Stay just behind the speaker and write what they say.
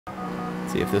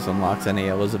See if this unlocks any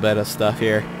Elizabeth stuff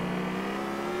here.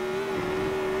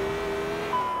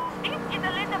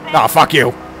 Oh, fuck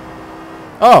you!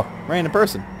 Oh, random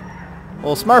person.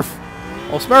 Little Smurf.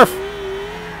 Little Smurf.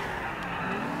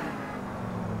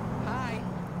 Hi.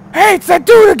 Hey, it's that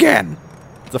dude again!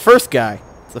 It's the first guy.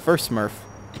 It's the first Smurf.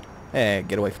 Hey,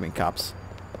 get away from me, cops.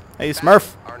 Hey,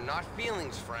 Smurf. Are not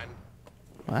feelings, friend.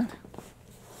 What?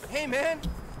 Hey, man.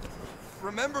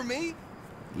 Remember me?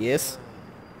 Yes.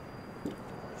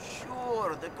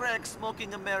 Sure, the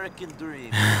crack-smoking American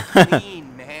dream.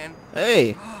 Clean, man.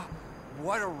 Hey.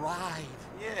 What a ride.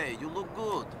 Yeah, you look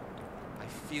good. I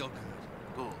feel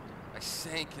good. Good. I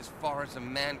sank as far as a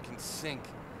man can sink.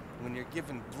 When you're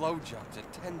given blowjobs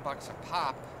at $10 a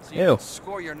pop, so you Ew. can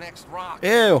score your next rock.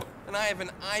 Ew. And I have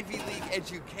an Ivy League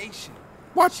education.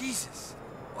 What? Jesus,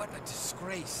 what a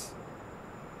disgrace.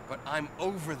 But I'm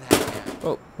over that now.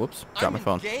 Oh, whoops. Got my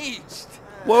phone. Engaged.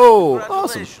 Whoa,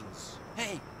 awesome. Congratulations.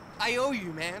 Hey, I owe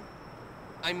you, man.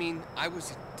 I mean, I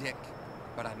was a dick,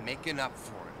 but I'm making up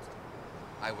for it.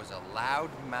 I was a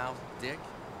loud-mouthed dick,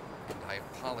 and I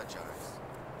apologize.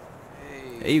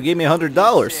 Hey, you gave me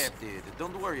 $100. Accepted.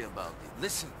 Don't worry about it.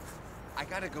 Listen, I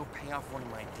gotta go pay off one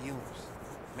of my dealers.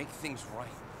 Make things right.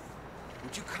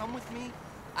 Would you come with me?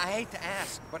 I hate to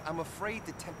ask, but I'm afraid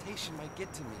the temptation might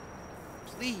get to me.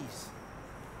 Please.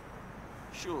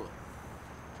 Sure.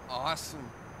 Awesome.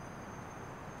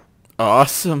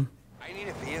 Awesome. I need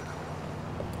a vehicle.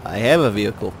 I have a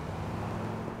vehicle.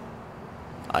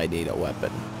 I need a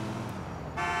weapon.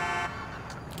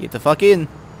 Get the fuck in.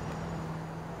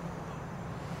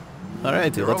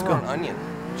 Alright, dude, let's You're go. over on Onion,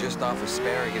 just off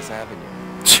Asparagus Avenue.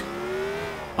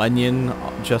 Onion,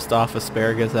 just off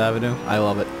Asparagus Avenue. I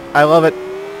love it. I love it.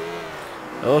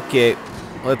 Okay,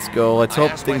 let's go. Let's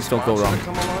hope things don't go wrong. To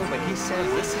come along, but he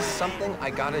says this is something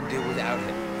I gotta do without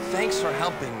him. Thanks for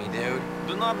helping me, dude.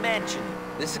 Do not mention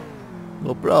it. This.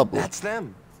 No problem. That's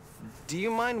them. Do you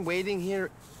mind waiting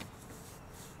here?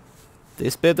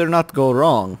 This better not go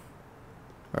wrong,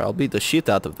 or I'll beat the shit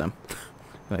out of them.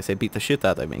 When I say beat the shit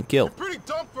out, I mean kill. You're pretty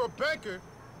dumb for a banker.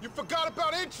 You forgot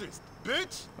about interest,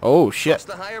 bitch. Oh shit. Trust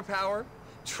the higher power.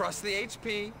 Trust the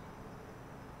HP.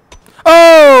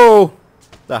 Oh!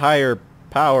 The higher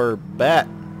power bat.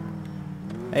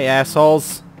 Hey,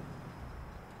 assholes.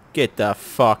 Get the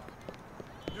fuck.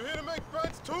 You here to make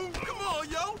friends too? Come on,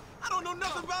 yo. I don't know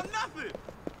nothing about nothing.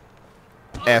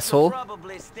 Asshole.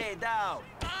 Probably stay down.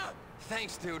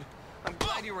 Thanks, dude. I'm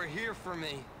glad you were here for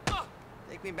me.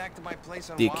 Take me back to my place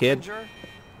on Dickhead. Wappinger.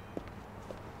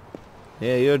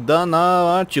 Yeah, you're done now,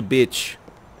 aren't you, bitch?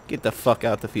 Get the fuck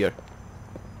out of here.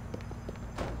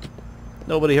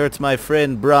 Nobody hurts my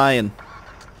friend Brian.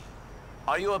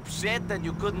 Are you upset that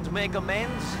you couldn't make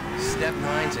amends? Step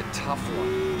 9's a tough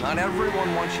one. Not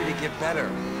everyone wants you to get better.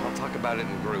 I'll talk about it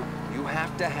in group. You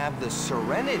have to have the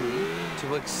serenity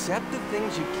to accept the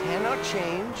things you cannot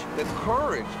change, the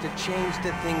courage to change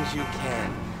the things you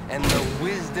can, and the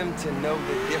wisdom to know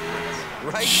the difference.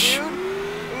 Right, dude?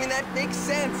 I mean, that makes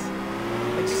sense.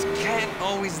 I just can't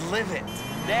always live it.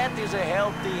 That is a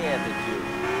healthy attitude.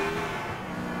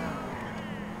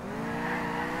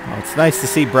 Well, it's nice to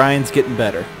see Brian's getting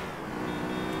better.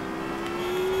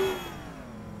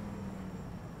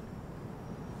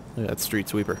 Look at that street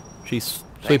sweeper. She's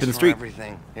sweeping the street. Thanks for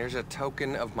everything. Here's a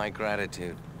token of my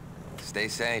gratitude. Stay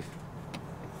safe.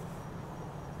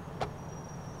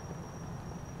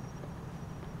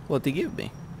 What'd he give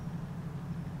me?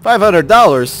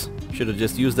 $500? Should have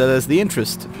just used that as the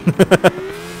interest. There's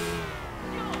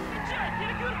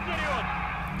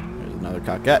another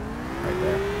cockette right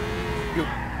there. Yo.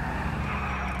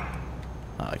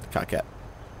 I like the cockette.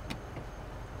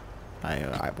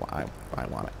 I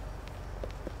want it.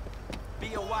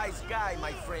 Be a wise guy,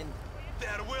 my friend. There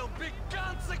will be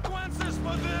consequences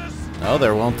for this. No,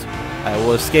 there won't. I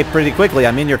will escape pretty quickly.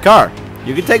 I'm in your car.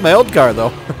 You can take my old car,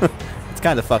 though. It's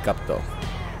kind of fuck up, though.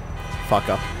 Fuck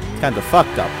up. It's kind of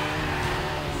fucked up.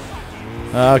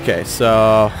 Okay,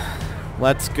 so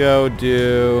let's go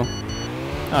do...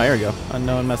 Oh, here we go.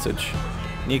 Unknown message.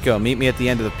 Nico, meet me at the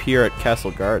end of the pier at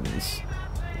Castle Gardens.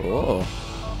 Oh.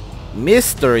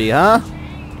 Mystery, huh?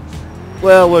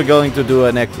 Well, we're going to do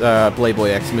a Playboy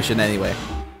X mission anyway.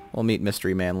 We'll meet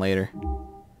Mystery Man later.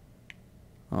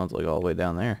 Oh, it's like all the way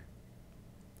down there.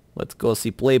 Let's go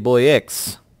see Playboy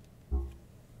X.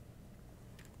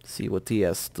 See what he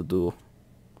has to do.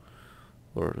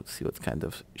 Or see what kind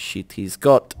of shit he's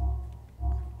got.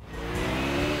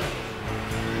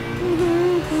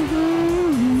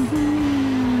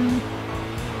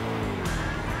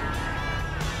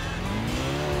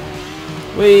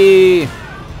 Whee!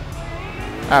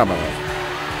 Out of my way.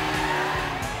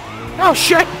 Oh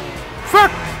shit!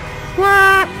 fuck!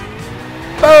 Wah!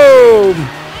 Boom!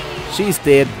 She's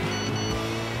dead.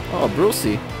 Oh,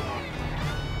 Brucey.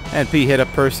 And P hit up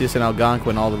Perseus and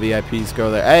Algonquin. All the VIPs go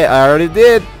there. Hey, I already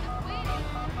did.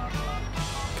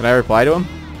 Can I reply to him?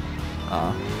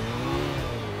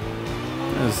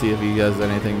 Let's see if he has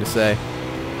anything to say.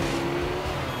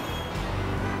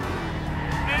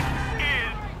 This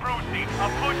is Brucey.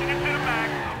 I'm pushing it to the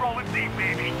max. Rolling deep,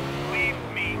 baby. Leave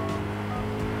me.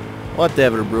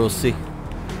 Whatever, Brucey.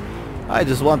 I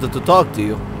just wanted to talk to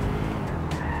you.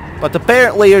 But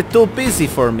apparently you're too busy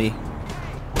for me.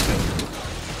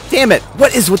 Damn it!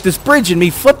 What is with this bridge and me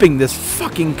flipping this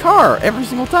fucking car every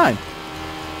single time?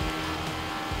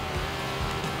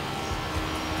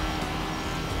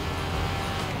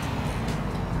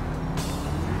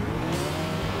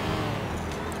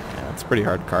 Yeah, it's a pretty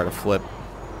hard car to flip.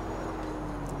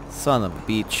 Son of a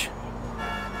beach.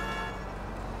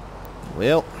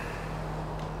 Well.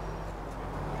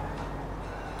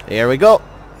 Here we go.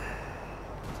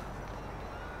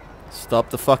 Stop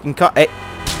the fucking car. Hey,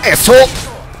 asshole!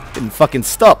 Didn't fucking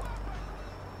stop.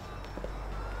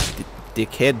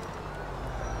 Dickhead.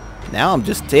 Now I'm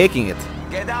just taking it.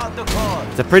 Get out the car.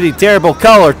 It's a pretty terrible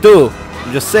color too.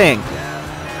 I'm just saying.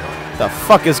 What the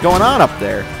fuck is going on up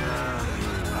there?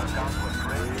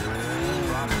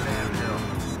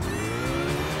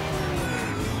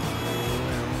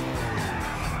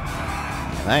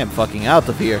 I am fucking out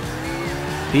of here.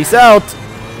 Peace out.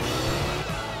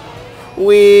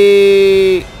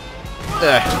 We.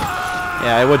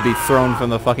 Yeah, I would be thrown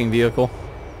from the fucking vehicle.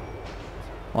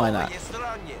 Why not?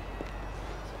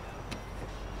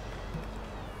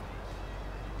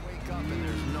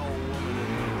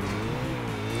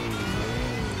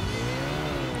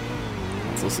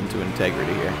 Let's listen to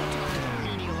Integrity here.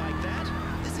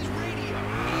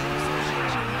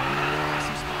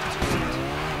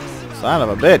 Son of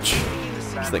a bitch.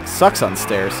 This thing sucks on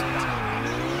stairs.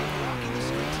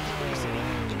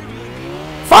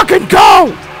 Fucking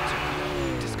go!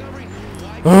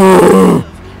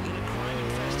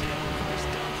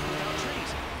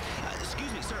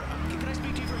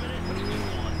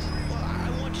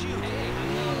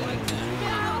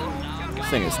 This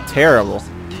thing is terrible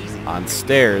on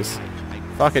stairs.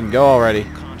 Fucking go already.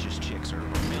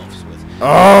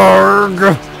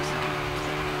 Arrgh!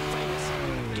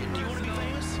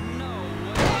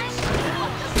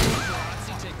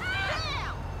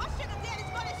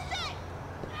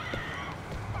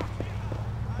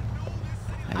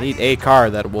 I need a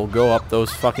car that will go up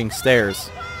those fucking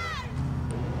stairs.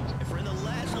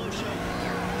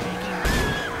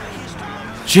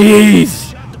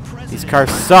 Jeez! These cars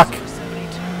suck.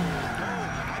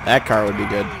 That car would be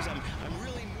good.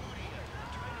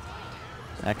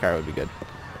 That car would be good.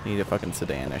 Need a fucking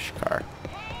sedanish car.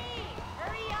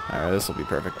 Alright, this will be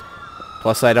perfect.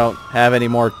 Plus I don't have any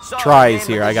more tries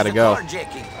here. I gotta go.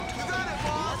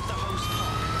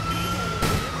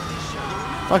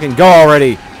 Fucking go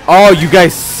already! Oh, you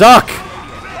guys suck!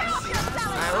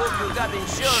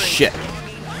 Shit.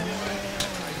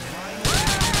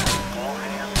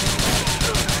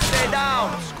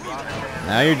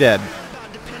 Now you're dead.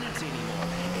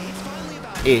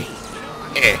 Eh.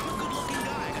 Eh.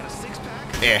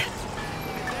 Eh.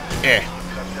 Eh.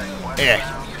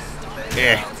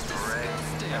 Eh.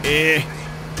 Eh.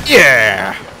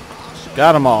 Yeah!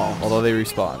 Got them all, although they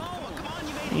respawned.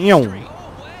 Yow.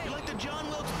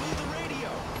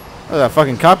 Oh, that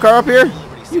fucking cop car up here?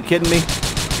 You kidding me?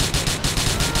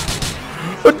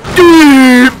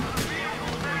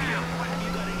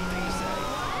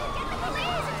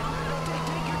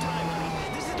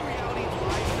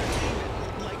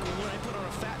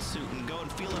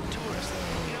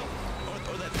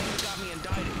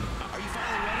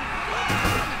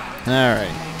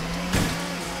 Alright.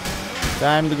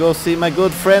 Time to go see my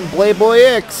good friend Playboy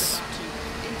X.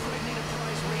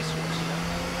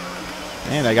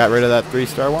 And I got rid of that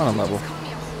 3-star 1 on level.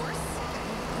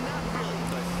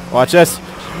 Watch this.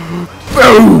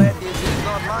 Boom!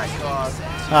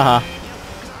 Haha.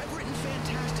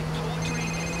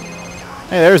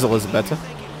 Hey, there's Elizabeth.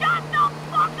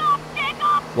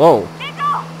 Whoa.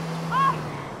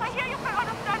 I hear you can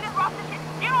understand this, Ross.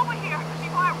 Get over here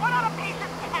before I run out of patience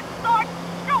and start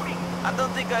shooting. I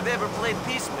don't think I've ever played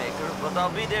Peacemaker, but I'll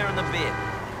be there in a bit.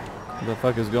 What the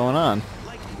fuck is going on?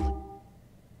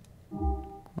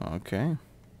 Okay.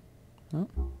 Well,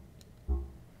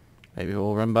 maybe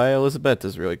we'll run by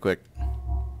Elizabeth's really quick.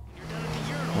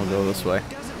 We'll go this way.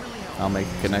 I'll make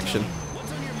a connection.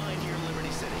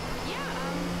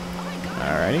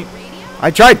 Alrighty.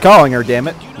 I tried calling her, damn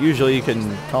it. Usually you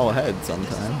can call ahead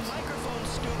sometimes.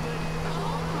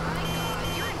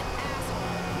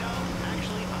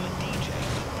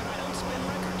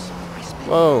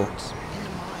 Whoa.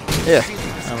 Yeah.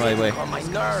 On my way. On my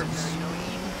nerves.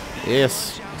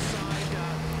 Yes.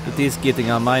 It is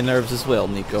getting on my nerves as well,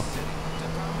 Nico.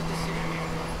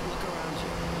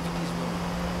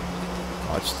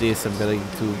 Watch this. I'm going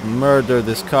to murder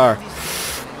this car.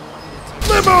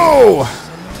 Limo!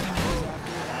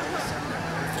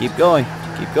 Keep going.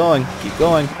 Keep going. Keep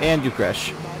going. And you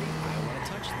crash.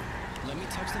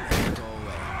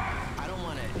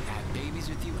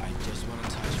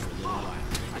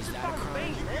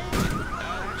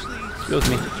 Excuse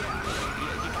me.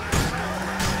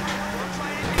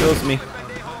 Excuse me.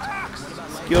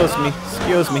 Excuse me.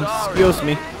 Excuse me. Excuse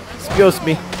me. Excuse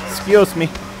me. Excuse me.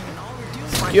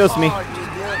 Excuse me.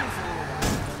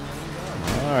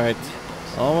 Alright.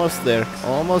 Almost there.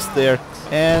 Almost there.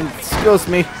 And excuse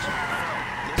me.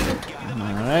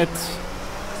 Alright.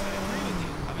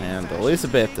 And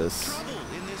Elizabeth's.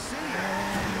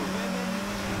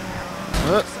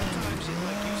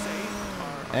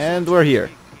 And we're here.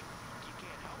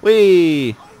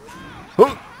 Whee!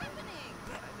 Huh.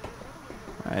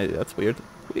 Alright, that's weird.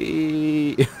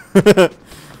 Whee!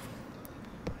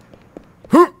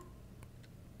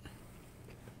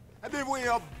 I didn't want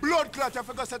your blood clot. I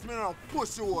forgot to set me on a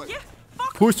pussy hole. Yeah,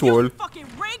 fuck Pussy you, hole. fucking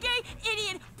reggae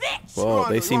idiot bitch! Whoa,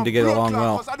 they seem to get along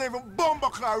well. I didn't even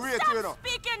bumbleclaw rate you, you know. Stop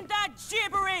speaking that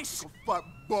gibberish! Fat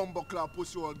bumbleclaw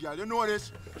pussy hole girl. You know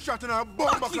this? Shot in her you.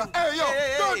 bumbleclaw. Hey,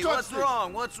 yo, don't touch What's me.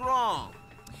 wrong? What's wrong?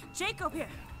 Jacob here.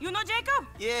 You know Jacob?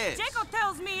 Yes. Jacob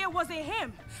tells me it wasn't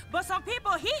him, but some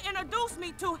people he introduced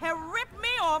me to have ripped me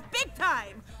off big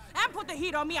time and put the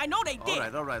heat on me. I know they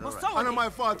did. All right. But And someone it's did. my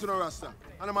fault, you know, Rasta.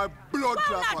 And it's my blood Well, clot.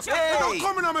 not fault. your Hey, fault. don't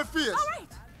come in on my face. All right.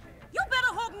 You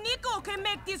better hope Nico can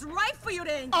make this right for you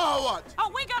then. Oh, what?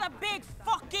 Oh, we got a big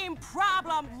fucking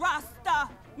problem, Rasta.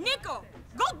 Nico,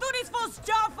 go do this fool's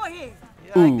job for him.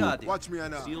 Yeah, I got it. Watch me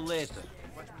now. See you later.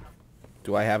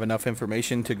 Do I have enough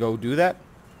information to go do that?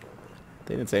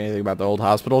 They didn't say anything about the old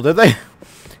hospital, did they?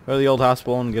 Go to the old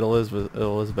hospital and get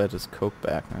Elizabeth's coke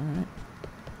back. Alright.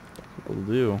 We'll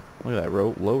do. Look at that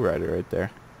lowrider right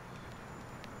there.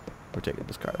 We're taking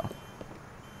this card off.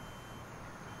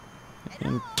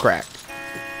 And crack.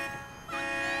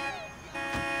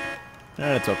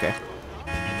 That's okay.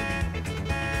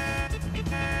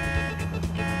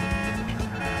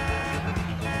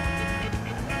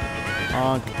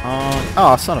 Honk, honk.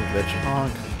 Oh, son of a bitch.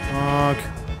 Honk, honk,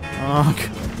 honk.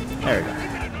 There we go.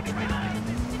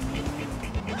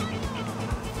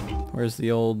 Where's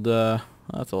the old,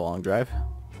 that's a long drive.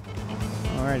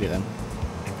 Alrighty then.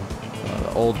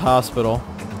 The old hospital.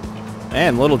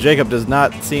 And little Jacob does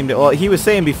not seem to, well, he was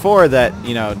saying before that,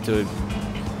 you know, to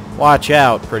watch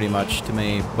out pretty much to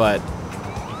me, but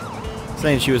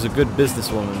saying she was a good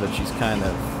businesswoman, but she's kind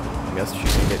of, I guess she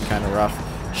can get kind of rough.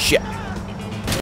 Shit.